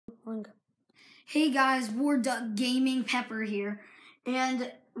One go. Hey guys, War Duck Gaming Pepper here,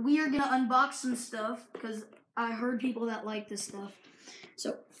 and we are gonna unbox some stuff because I heard people that like this stuff.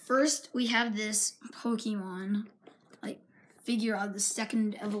 So first we have this Pokemon figure of the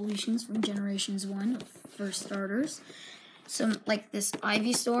second evolutions from Generations 1 for starters. Some this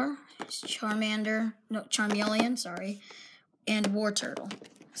Ivysaur, Charmeleon, sorry, and War Turtle.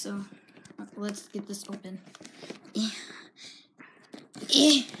 So let's get this open.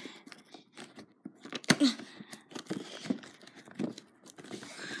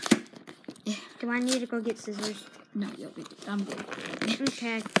 Do I need to go get scissors? No, I'm good.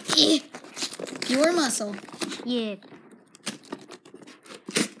 Okay. Pure muscle. Yeah.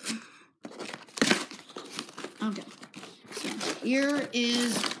 Okay. So here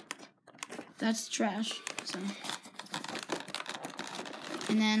is, that's trash. So,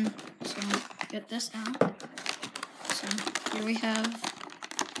 and then, get this out. So here we have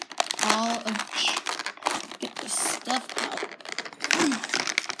all of, get this stuff out.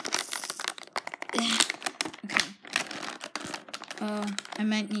 Okay. I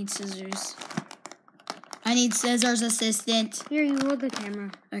might need scissors. I need scissors, assistant. Here, you hold the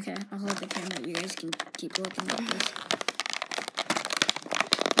camera. Okay, I'll hold the camera. You guys can keep looking at this.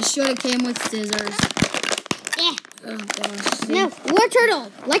 It should have came with scissors. Yeah. Oh gosh. No, War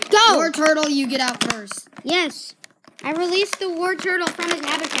Turtle, let go. War Turtle, you get out first. Yes. I released the War Turtle from his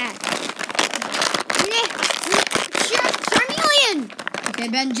habitat. Charmeleon. Okay,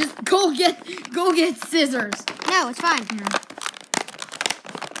 Ben, just go get scissors. No, it's fine.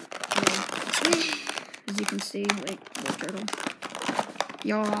 As you can see, War Turtle.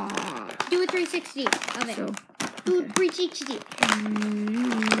 Yeah. Do a 360 of it. So, Do a okay. 360.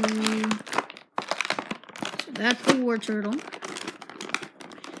 So that's the War Turtle.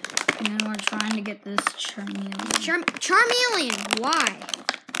 And then we're trying to get this Charmeleon. Charmeleon, why?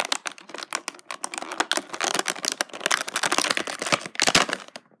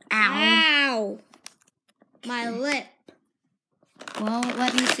 Ow. My lip. Well,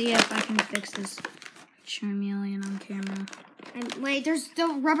 let me see if I can fix this Charmeleon on camera. Wait, there's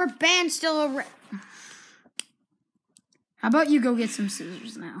still rubber band still. How about you go get some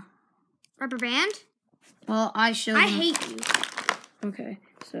scissors now? Rubber band? Well, I showed I you. hate you. Okay,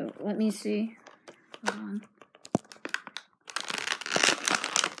 so let me see. Hold on.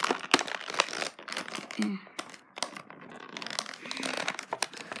 Yeah.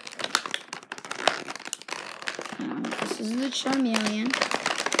 This is the Charmeleon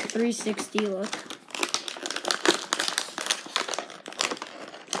 360 look.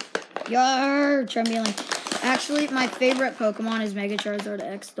 Yarr, Charmeleon. Actually, my favorite Pokemon is Mega Charizard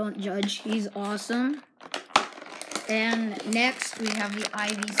X. Don't judge. He's awesome. And next, we have the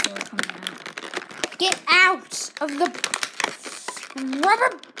Ivysaur coming out. Get out of the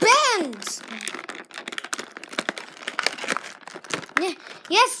rubber bands!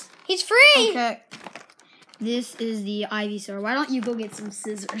 Yes, he's free! Okay. This is the Ivysaur. Why don't you go get some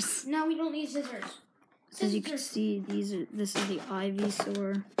scissors? No, we don't need scissors. As you can see, this is the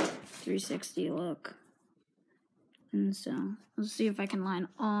Ivysaur 360 look. And so, let's see if I can line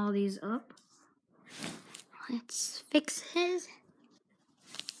all these up. Let's fix his.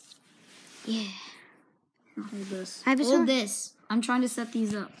 Yeah. Hold this. Ivysaur? Hold this. I'm trying to set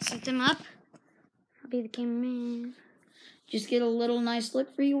these up. Set them up. I'll be the cameraman. Just get a little nice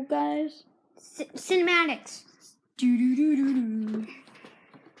look for you guys. Cinematics. Do do do do do.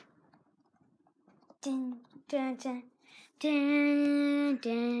 Dun, dun, dun, dun,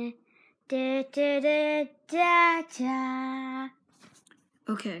 dun, da, da, da, da, da.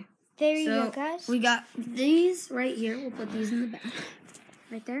 Okay. There you go, guys. We got these right here. We'll put these in the back.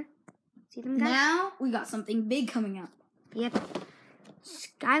 Right there. See them, guys? Now we got something big coming up. Yep.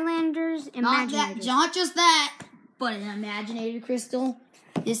 Skylanders Imaginators. Not just that, but an Imaginator crystal.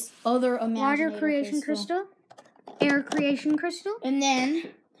 This other Imaginator Water creation crystal. Air creation crystal. And then,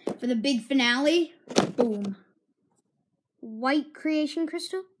 for the big finale, boom. White creation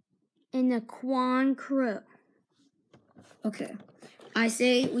crystal. And the Quan Crow. Okay. I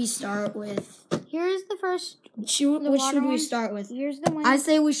say we start with... Here's the first. Which should we start with? Here's the one. I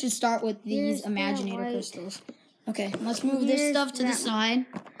say we should start with these Here's Imaginator the crystals. Okay, let's move this stuff to the side.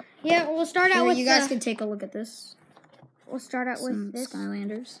 Yeah, we'll start out with you guys can take a look at this. We'll start out with this.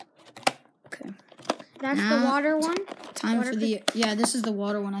 Skylanders. Okay. That's now, the water one. Time for the... Yeah, this is the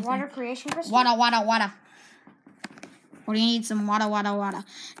water one, I think. Water creation crystal? Water. Or do you need some water?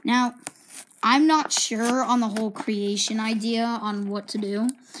 Now, I'm not sure on the whole creation idea on what to do,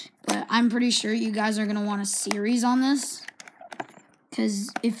 but I'm pretty sure you guys are going to want a series on this.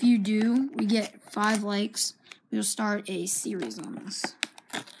 Because if you do, we get 5 likes, we'll start a series on this.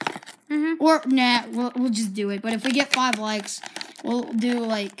 Or, nah, we'll just do it. But if we get 5 likes, we'll do,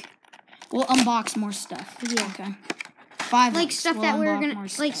 like, we'll unbox more stuff. Yeah. Okay. 5 Like likes, stuff we'll that we're unbox gonna, more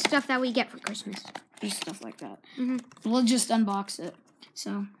like stuff. stuff that we get for Christmas. Just stuff like that. Mm-hmm. We'll just unbox it.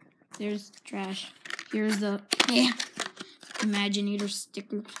 So, there's the trash. Here's the Imaginator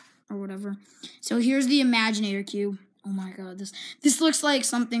sticker or whatever. So here's the Imaginator cube. Oh my god, this looks like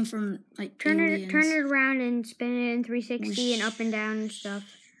something from like Aliens. Turn it around and spin it in 360 and up and down and stuff.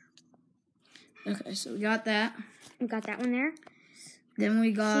 Okay, so we got that. We got that one there. Then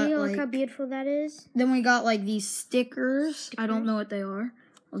we got See, like, look how beautiful that is. Then we got like these stickers. I don't know what they are.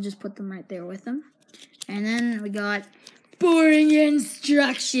 I'll just put them right there with them. And then we got boring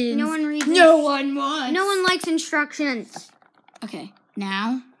instructions. No one reads. No one wants. No one likes instructions. Okay,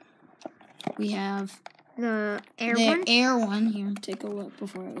 now we have The air the one. air one. Here, take a look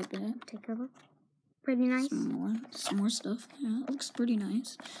before I open it. Take a look. Pretty nice. Some more stuff. Yeah, it looks pretty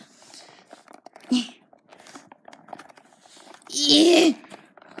nice. Yeah.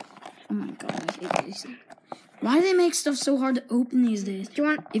 Oh my god, I hate these. Why do they make stuff so hard to open these days? Do you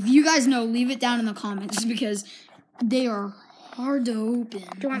want? If you guys know, leave it down in the comments because they are hard to open.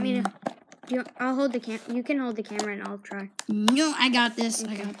 Do you want me to? I'll hold the You can hold the camera and I'll try. No, I got this.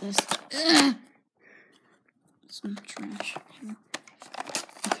 Okay. I got this. Ugh. Some trash.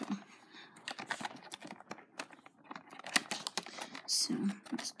 Okay. So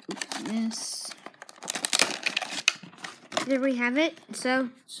let's open this. There we have it. So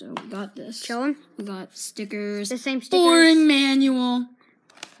we got this. show them. We got stickers. The same stickers. Boring manual.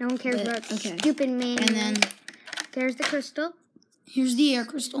 No one cares about stupid manual. And then there's the crystal. Here's the air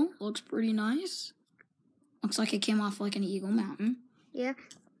crystal. Looks pretty nice. Looks like it came off like an Eagle Mountain. Yeah.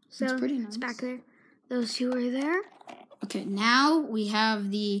 So it's pretty nice. It's back there. Those two are there. Okay, now we have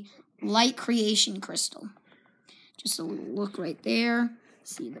the light creation crystal. Just a little look right there.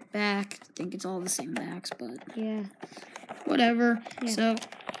 See the back. I think it's all the same backs, but yeah, whatever. Yeah. So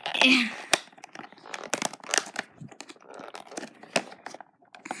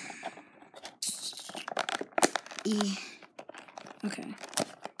okay.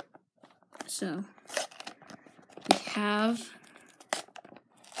 So we have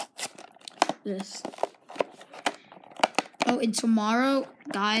this. Oh, and tomorrow,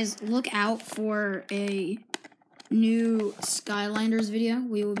 guys, look out for a new Skylanders video.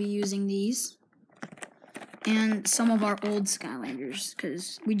 We will be using these. And some of our old Skylanders,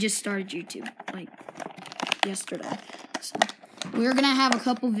 because we just started YouTube, like, yesterday. So, we're going to have a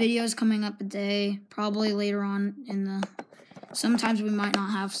couple videos coming up a day, probably later on in the... Sometimes we might not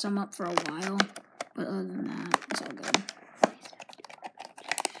have some up for a while, but other than that, it's all good.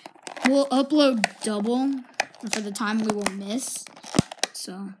 We'll upload double for the time we will miss,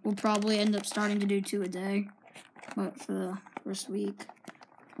 so we'll probably end up starting to do 2 a day, but for the first week,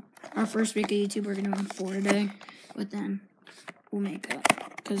 our first week of YouTube, we're going to do 4 a day, but then we'll make a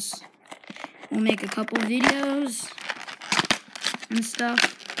couple videos and stuff,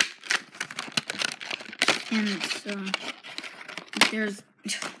 and so there's,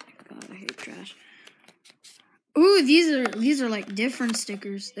 oh my god, I hate trash. Ooh, these are like different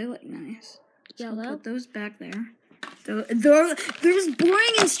stickers. They look nice. So Yellow. I'll put those back there. There's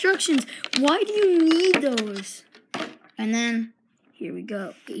boring instructions. Why do you need those? And then here we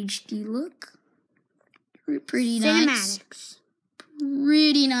go. HD look. Pretty nice. Cinematics.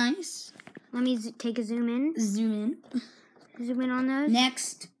 Pretty nice. Let me take a zoom in. Zoom in. Zoom in on those.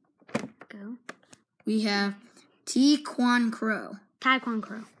 Next, Go. we have T-Quan Crow. Taekwon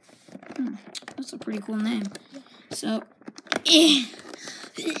Crow. That's a pretty cool name. So,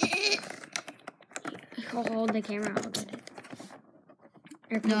 I'll hold the camera. I'll get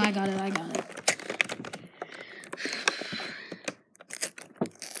it. no, I got it.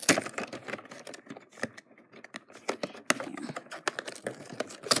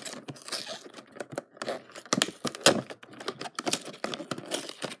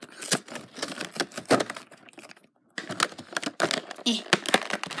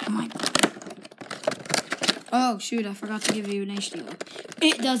 Oh my god. Oh shoot, I forgot to give you an HD look.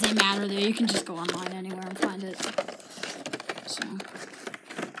 It doesn't matter though, you can just go online anywhere and find it. So,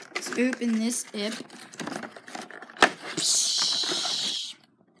 let's open this up.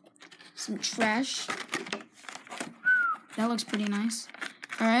 Some trash. That looks pretty nice.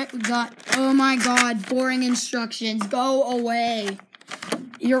 Alright, we got, oh my god, boring instructions. Go away.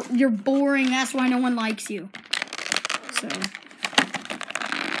 You're boring, that's why no one likes you. So,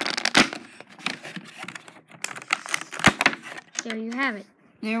 There you have it.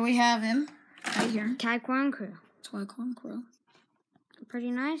 there we have him. Right here. Taekwon Crow. Taekwon Crow.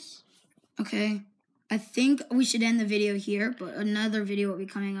 Pretty nice. Okay. I think we should end the video here, but another video will be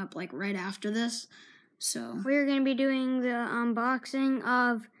coming up like right after this. So we're going to be doing the unboxing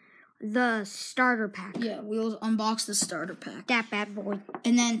of the starter pack. yeah, we'll unbox the starter pack. That bad boy.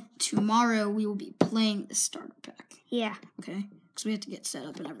 And then tomorrow we will be playing the starter pack. Yeah. Okay? Because we have to get set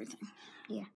up and everything. Yeah.